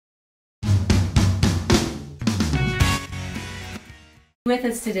with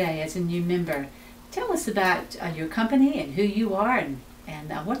us today as a new member. Tell us about your company and who you are and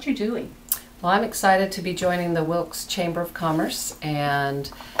what you're doing. Well, I'm excited to be joining the Wilkes Chamber of Commerce, and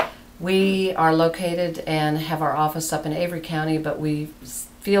we are located and have our office up in Avery County, but we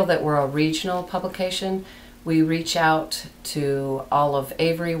feel that we're a regional publication. We reach out to all of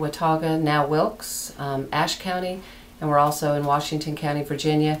Avery, Watauga, now Wilkes, Ashe County, and we're also in Washington County,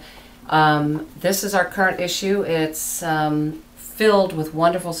 Virginia. This is our current issue. It's filled with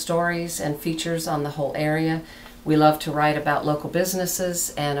wonderful stories and features on the whole area. We love to write about local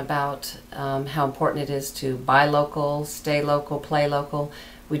businesses and about how important it is to buy local, stay local, play local.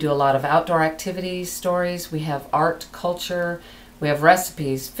 We do a lot of outdoor activities, stories. We have art, culture. We have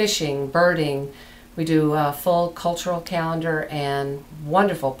recipes, fishing, birding. We do a full cultural calendar and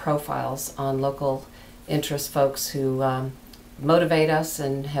wonderful profiles on local interest folks who motivate us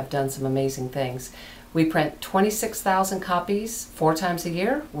and have done some amazing things. We print 26,000 copies 4 times a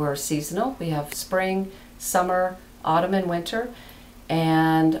year. We're seasonal. We have spring, summer, autumn, and winter.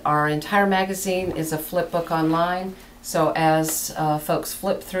 And our entire magazine is a flip book online. So as folks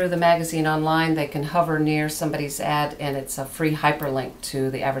flip through the magazine online, they can hover near somebody's ad and it's a free hyperlink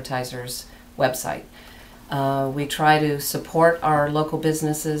to the advertiser's website. We try to support our local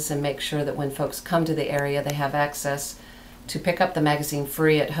businesses and make sure that when folks come to the area, they have access to pick up the magazine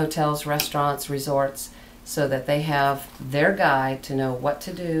free at hotels, restaurants, resorts, so that they have their guide to know what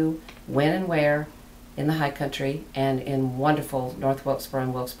to do, when and where in the high country and in wonderful North Wilkesboro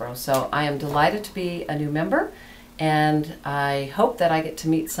and Wilkesboro. So I am delighted to be a new member, and I hope that I get to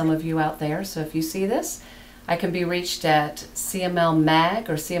meet some of you out there. So if you see this, I can be reached at cmlmag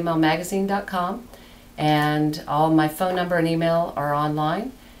or cmlmagazine.com, and all my phone number and email are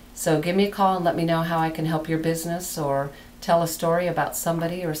online. So give me a call and let me know how I can help your business or tell a story about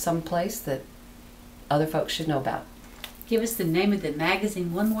somebody or someplace that other folks should know about. Give us the name of the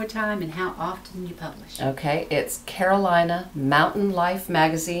magazine one more time and how often you publish. Okay, it's Carolina Mountain Life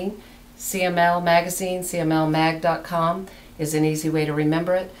Magazine. CML Magazine, cmlmag.com is an easy way to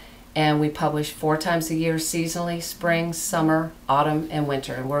remember it. And we publish 4 times a year seasonally, spring, summer, autumn, and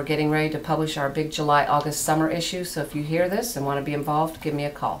winter. And we're getting ready to publish our big July, August, summer issue. So if you hear this and want to be involved, give me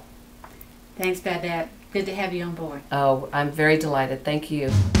a call. Thanks, Babette. Good to have you on board. Oh, I'm very delighted. Thank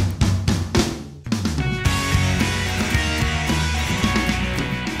you.